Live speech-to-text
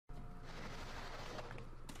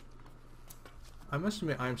I must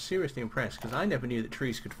admit, I'm seriously impressed because I never knew that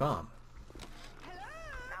trees could farm.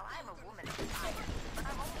 Now, I'm a woman of science, but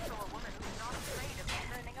I'm also a woman who's not afraid of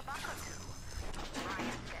learning a buck or two.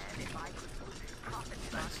 Brian said if I could use his profits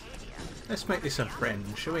in Arcadia... Let's make this a friend,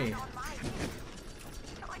 shall we? on my view.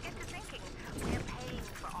 So I get to thinking, we're paying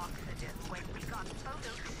for oxygen when we got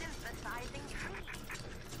photosynthesizing trees.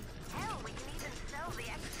 Hell, we can even sell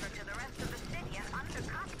the extra to the rest of the city and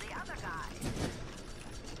undercut the other guys.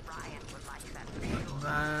 Brian would like that for sure.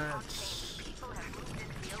 That. People have moved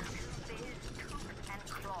into the O2 biz, tooth and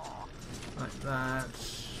claw. Like that.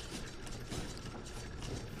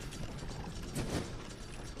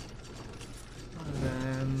 And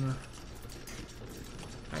then...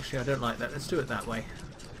 Actually, I don't like that. Let's do it that way.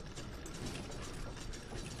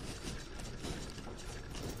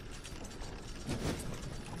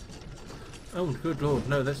 Oh, good lord.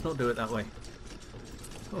 No, let's not do it that way.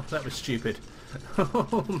 Oh, that was stupid.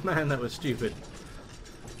 Oh, man, that was stupid.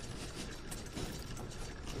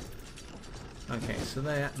 Okay, so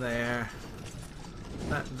that there,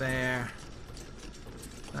 that there,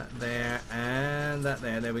 that there, and that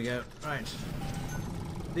there. There we go. Right.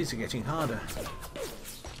 These are getting harder.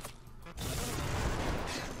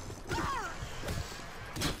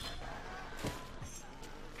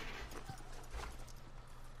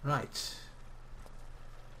 Right.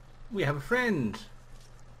 We have a friend.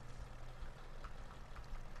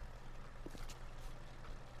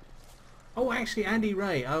 Oh, actually, Andy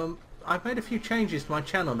Ray. I've made a few changes to my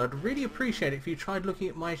channel, and I'd really appreciate it if you tried looking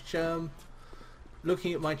at my channel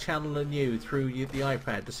anew through the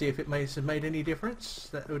iPad to see if it has made any difference.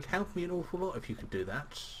 That would help me an awful lot if you could do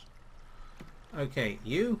that. Okay,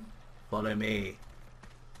 you follow me.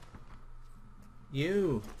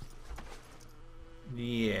 You.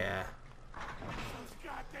 Yeah.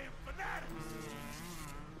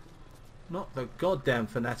 Not the goddamn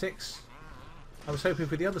fanatics. I was hoping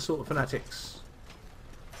for the other sort of fanatics.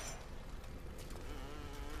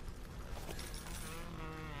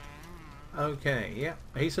 Okay, yeah.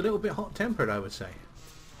 He's a little bit hot-tempered, I would say.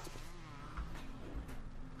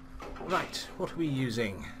 Right, what are we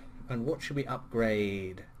using? And what should we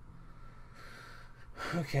upgrade?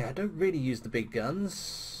 Okay, I don't really use the big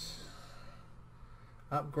guns.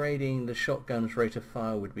 Upgrading the shotgun's rate of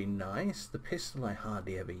fire would be nice. The pistol I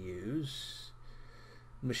hardly ever use.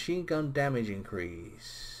 Machine gun damage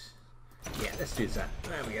increase. Yeah, let's do that.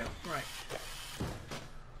 There we go. Right.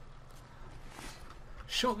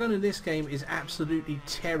 Shotgun in this game is absolutely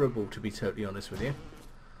terrible, to be totally honest with you.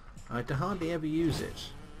 I hardly ever use it.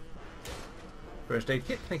 First aid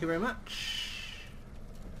kit, thank you very much.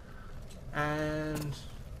 And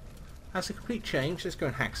as a complete change, let's go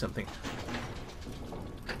and hack something.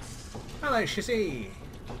 Hello, Shizzy!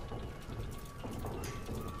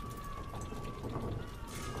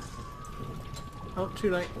 Oh,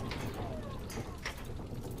 too late.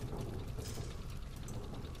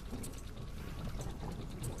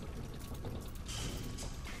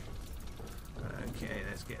 Okay,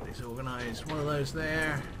 let's get this organised. One of those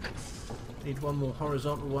there. Need one more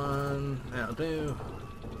horizontal one. That'll do.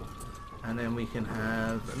 And then we can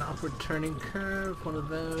have an upward turning curve. One of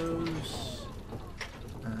those.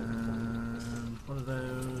 And one of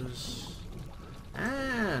those.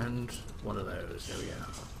 And one of those. There we go.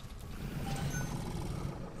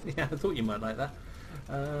 Yeah, I thought you might like that.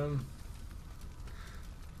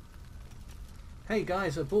 Hey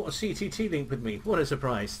guys, I bought a CTT link with me. What a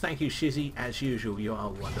surprise. Thank you, Shizzy. As usual, you are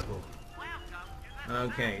wonderful.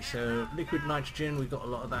 Okay, so liquid nitrogen, we've got a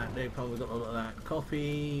lot of that. Napalm, we've got a lot of that.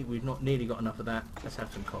 Coffee, we've not nearly got enough of that. Let's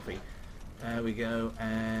have some coffee. There we go,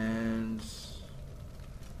 and...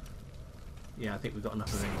 yeah, I think we've got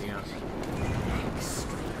enough of anything else.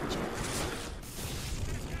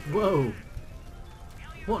 Whoa!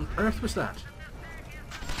 What on earth was that?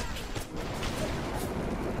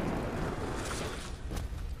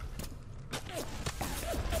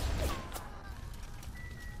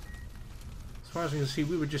 As far as I can see,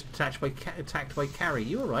 we were just attacked by Carrie.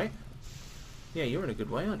 You alright? Yeah, you're in a good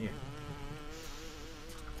way, aren't you?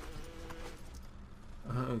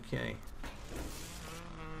 Okay.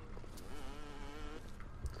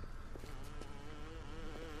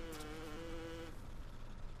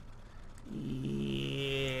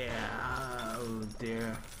 Yeah. Oh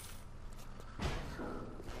dear.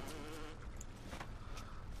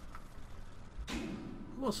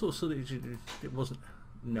 What sort of solution? It wasn't.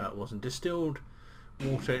 No, it wasn't. Distilled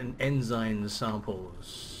water and enzyme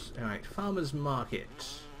samples. Alright, farmer's market.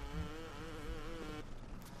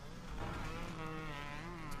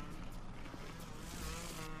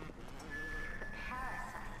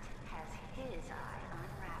 Parasite has his eye on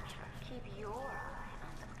Rapture. Keep your eye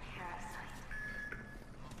on the parasite.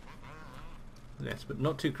 Yes, but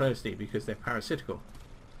not too closely because they're parasitical.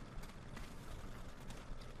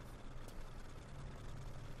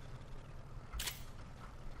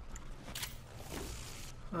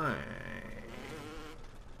 Right.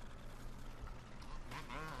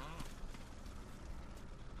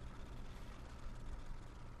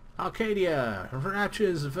 Arcadia,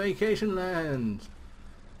 Rapture's vacation land.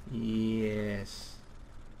 Yes.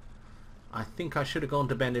 I think I should have gone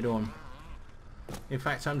to Benidorm. In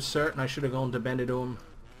fact, I'm certain I should have gone to Benidorm.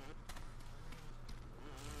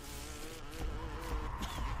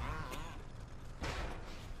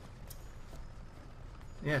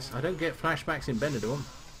 Yes, I don't get flashbacks in Benidorm.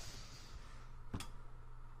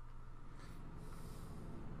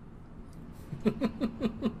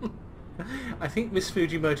 I think Miss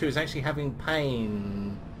Fujimoto is actually having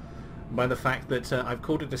pain by the fact that I've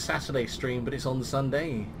called it a Saturday stream, but it's on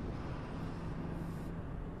Sunday.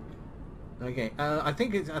 Okay, I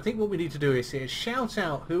think what we need to do is shout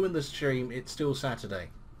out who in the stream it's still Saturday.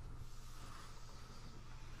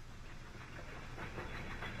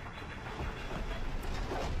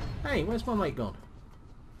 Hey, where's my mate gone?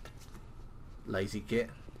 Lazy git.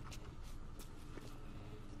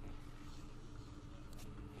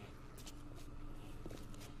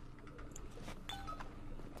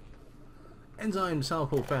 Enzyme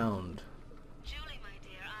sample found. Julie, my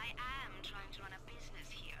dear, I am trying to run a business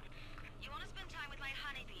here. You want to spend time with my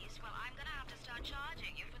honeybees? Well, I'm gonna have to start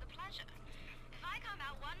charging you for the pleasure. If I come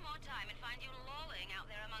out one more time and find you lolling out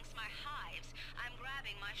there amongst my hives, I'm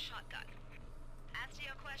grabbing my shotgun. As to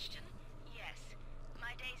your question, yes,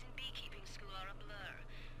 my days in beekeeping school are a blur.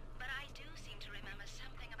 But I do seem to remember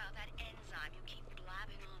something about that enzyme you keep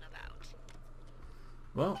blabbing on about.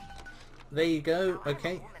 Well, there you go.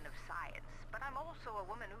 Okay.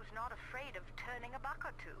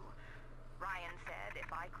 Ryan said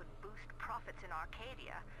if I could boost profits in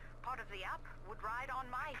Arcadia, part of the app would ride on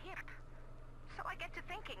my hip. So I get to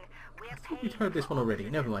thinking, we're paying. We've heard this one already.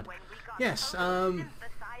 Never mind. Yes.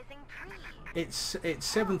 It's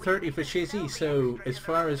 7:30 for Shizzy, so as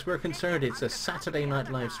far as we're concerned, it's a Saturday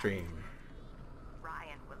night live stream.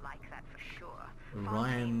 Ryan will like that for sure.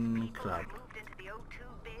 Ryan Club. Moved into the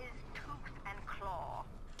O2 biz, tooth and claw.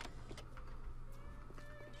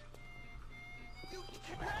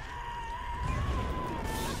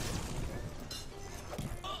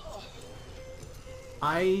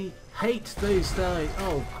 I hate those guys.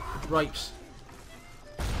 Oh, grapes.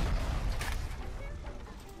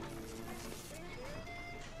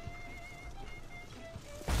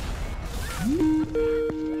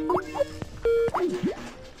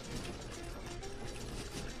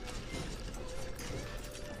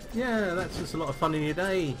 Yeah, that's just a lot of fun in your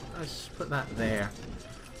day. Let's put that there.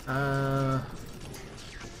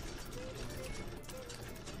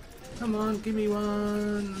 Come on, give me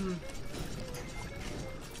one.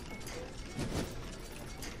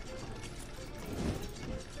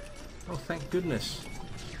 Oh, thank goodness.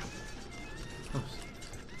 Oh.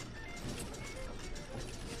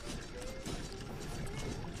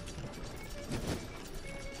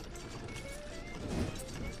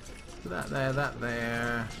 That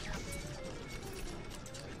there.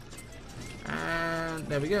 And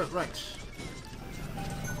there we go, right.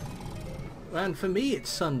 And for me it's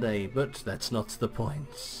Sunday, but that's not the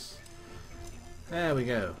point. There we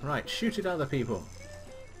go. Right, shoot at other people.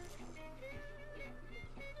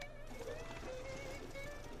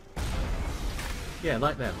 Yeah,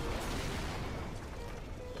 like them.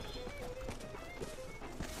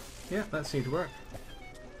 Yeah, that seemed to work.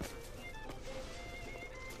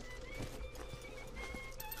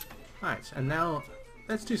 Right, and now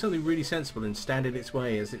let's do something really sensible and stand in its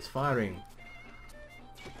way as it's firing.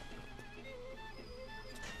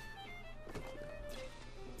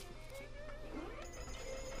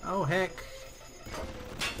 Oh heck.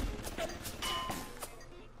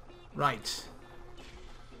 Right.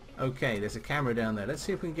 Okay, there's a camera down there. Let's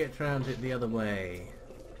see if we can get around it the other way.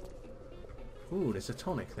 Ooh, there's a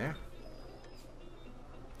tonic there.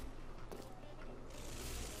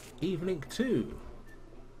 Evelink 2.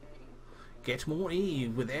 Get more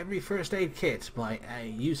Eve with every first aid kit by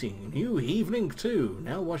using new Evelink 2.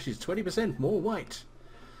 Now washes 20% more white.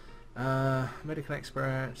 Medical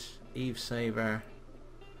expert, Eve saver.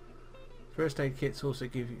 First aid kits also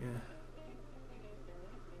give you...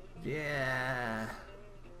 yeah.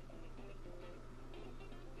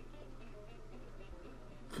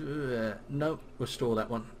 Nope, we'll store that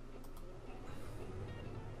one.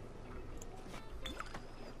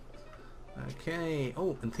 Okay.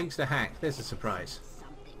 Oh, and things to hack. There's a surprise.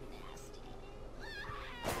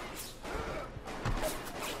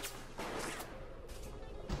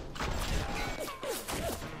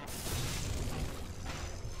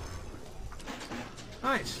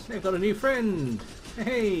 Right, they've got a new friend.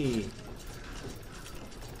 Hey.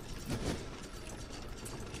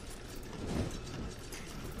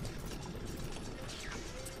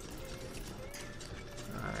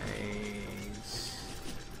 Nice.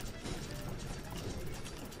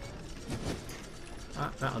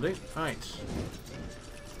 Ah, that'll do. Right.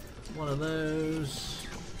 One of those.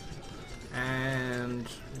 And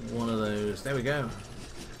one of those. There we go.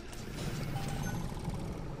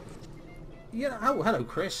 Yeah. Oh, hello,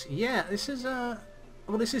 Chris. Yeah, this is well,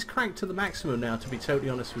 this is cranked to the maximum now, to be totally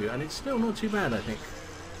honest with you, and it's still not too bad, I think.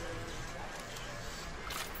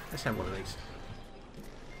 Let's have one of these.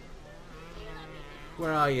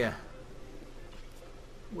 Where are you?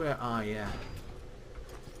 Where are you?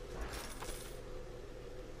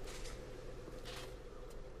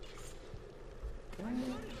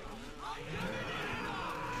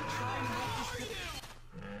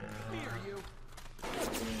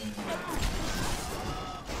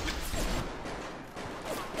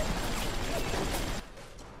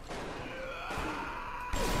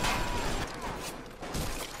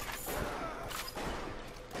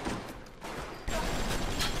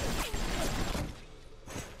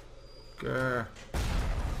 Grr.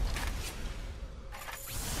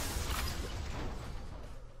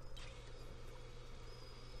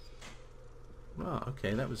 Oh,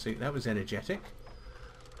 okay, that was energetic.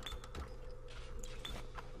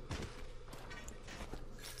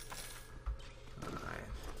 Alright.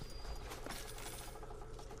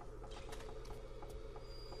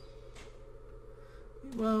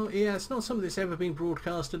 Well, yeah, it's not something that's ever been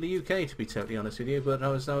broadcast in the UK, to be totally honest with you. But I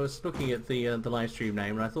was looking at the live stream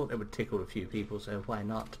name, and I thought it would tickle a few people, so why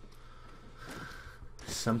not?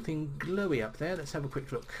 Something glowy up there. Let's have a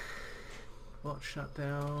quick look. What shut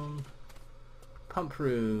down? Pump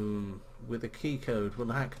room with a key code. We'll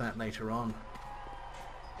hack that later on.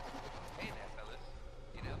 Hey there, fellas.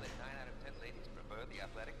 You know that 9 out of 10 ladies prefer the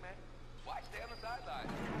athletic man? Why stay on the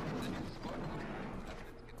sidelines? The new sport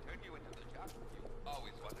athletes can turn you into the jock you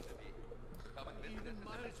always wanted to be. Come and visit us in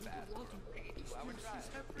the next fast, pay 2-hour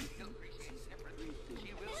drive. You'll appreciate the difference.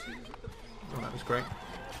 She will. Oh, that was great.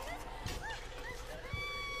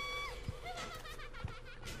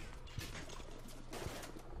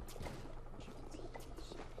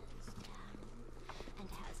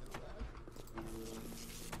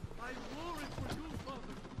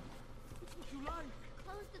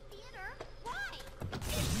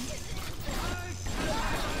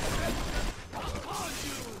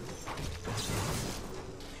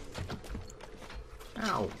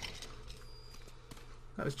 Ow.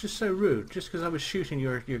 That was just so rude, just because I was shooting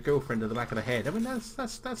your girlfriend in the back of the head. I mean,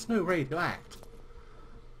 that's no way to act.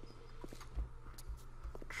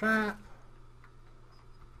 Trap.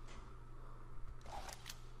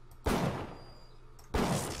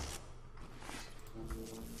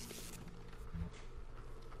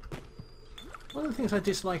 One of the things I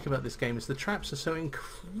dislike about this game is the traps are so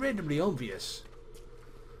incredibly obvious.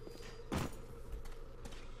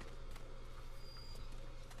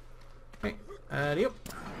 Okay, yep.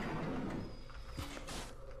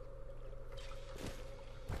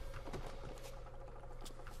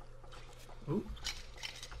 Ooh.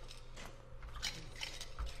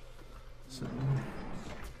 So,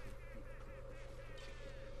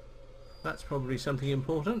 that's probably something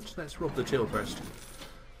important. Let's rob the till first.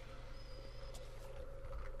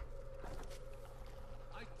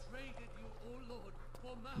 I traded you, oh Lord,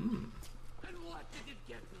 for mammon. And what did it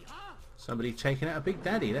get me, huh? Somebody taking out a Big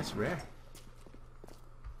Daddy, that's rare.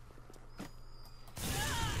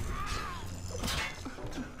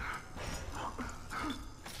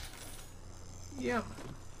 Yep.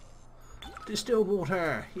 Distilled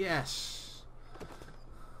water, yes.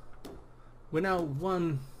 We're now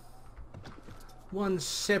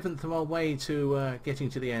 1/7 of our way to getting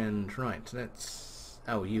to the end. Right, let's...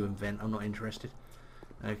 Oh, you invent, I'm not interested.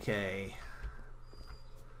 Okay.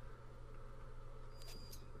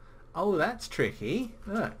 Oh, that's tricky.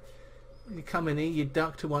 Look. You come in here, you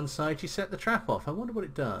duck to one side, you set the trap off. I wonder what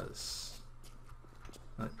it does.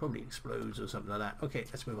 Well, it probably explodes or something like that. Okay,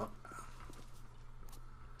 let's move on.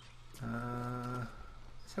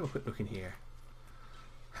 Let's have a quick look in here.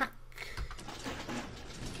 Hack.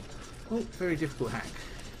 Oh, very difficult hack.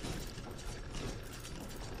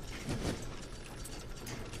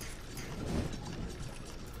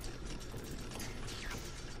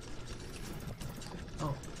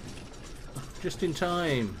 Oh, just in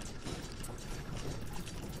time.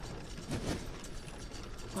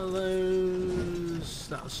 One of those.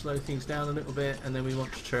 That'll slow things down a little bit, and then we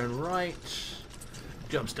want to turn right.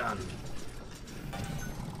 Job's done.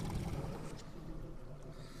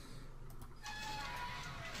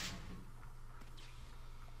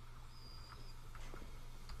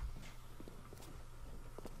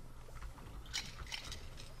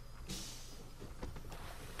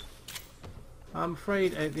 I'm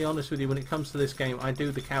afraid, to be honest with you, when it comes to this game, I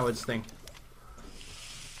do the cowards thing.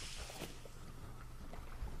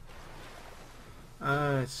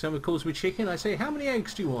 Someone calls me chicken. I say, how many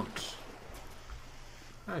eggs do you want?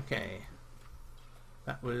 Okay.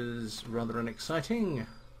 That was rather unexciting.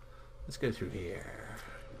 Let's go through here.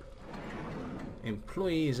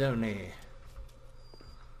 Employees only.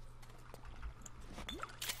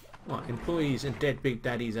 What? Employees and dead big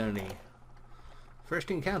daddies only. First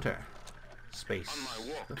encounter. Space.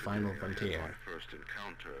 The final frontier. My first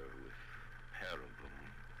encounter with pair of them.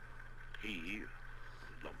 He,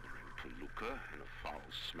 lumbering palooka in a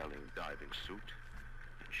foul-smelling diving suit,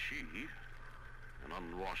 and she, an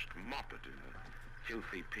unwashed moppet in a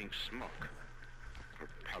filthy pink smock.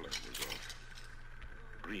 Her pallor was off,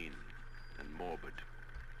 green and morbid.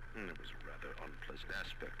 There was a rather unpleasant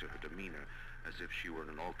aspect to her demeanor, as if she were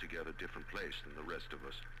in an altogether different place than the rest of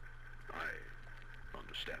us. I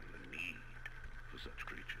understand the need for such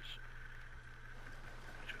creatures.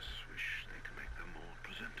 I just wish they could make them more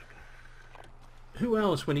presentable. Who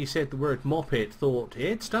else, when he said the word moppet, thought,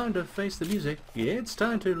 it's time to face the music, it's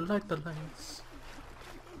time to light the lights?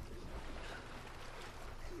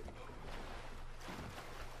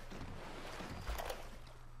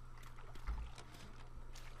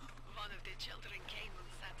 One of the children came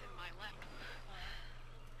and sat in my lap.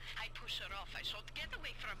 I push her off. I shout, get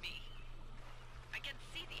away from me. I can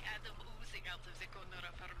see the Adam oozing out of the corner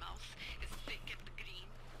of her mouth. It's thick and green.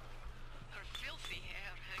 Her filthy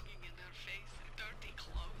hair hanging in her face, her dirty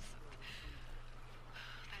clothes.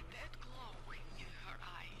 That dead glow in her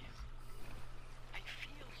eye. I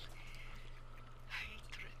feel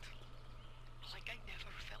hatred. Like I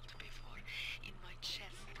never felt before. In my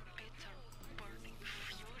chest, bitter, burning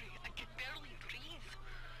fury. I can barely breathe.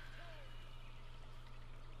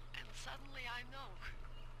 And suddenly I know.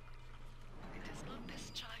 It is not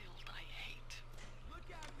this child I hate.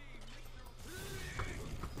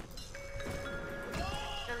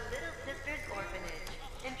 The Little Sisters Orphanage.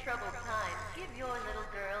 In troubled times, give your little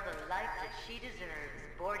girl the life that she deserves.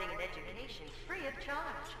 Boarding and education free of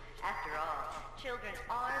charge. After all, children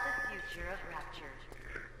are the future of Rapture.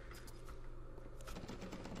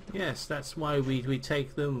 Yes, that's why we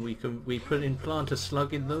take them. We implant a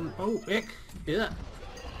slug in them. Oh, ick! Yeah.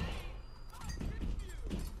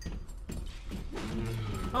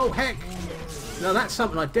 Oh heck! Now that's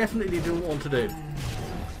something I definitely didn't want to do.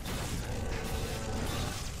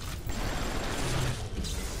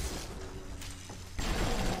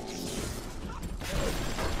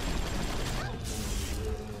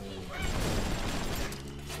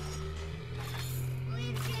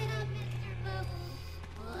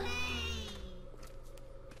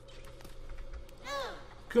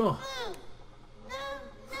 God.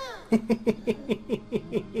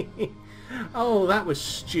 Oh, that was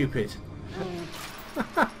stupid.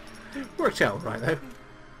 Worked out right though.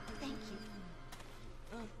 Thank you.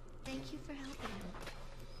 Thank you for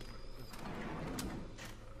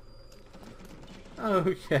helping.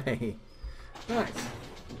 Okay. Right.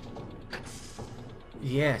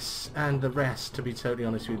 Yes, and the rest, to be totally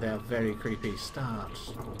honest with you, they are very creepy. Start.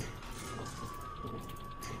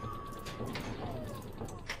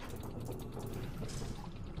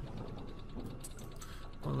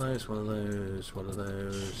 One of those, one of those, one of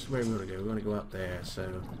those. Where do we want to go? We want to go up there,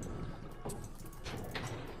 so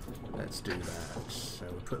let's do that. So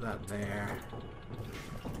we'll put that there.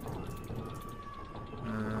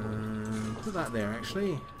 Put that there,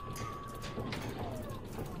 actually.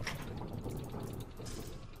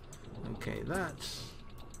 Okay, that.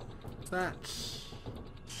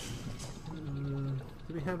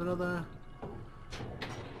 Do we have another?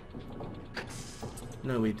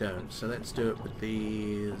 No, we don't. So let's do it with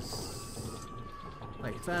these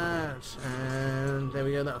like that, and there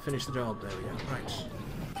we go. That'll finish the job. There we go. Right.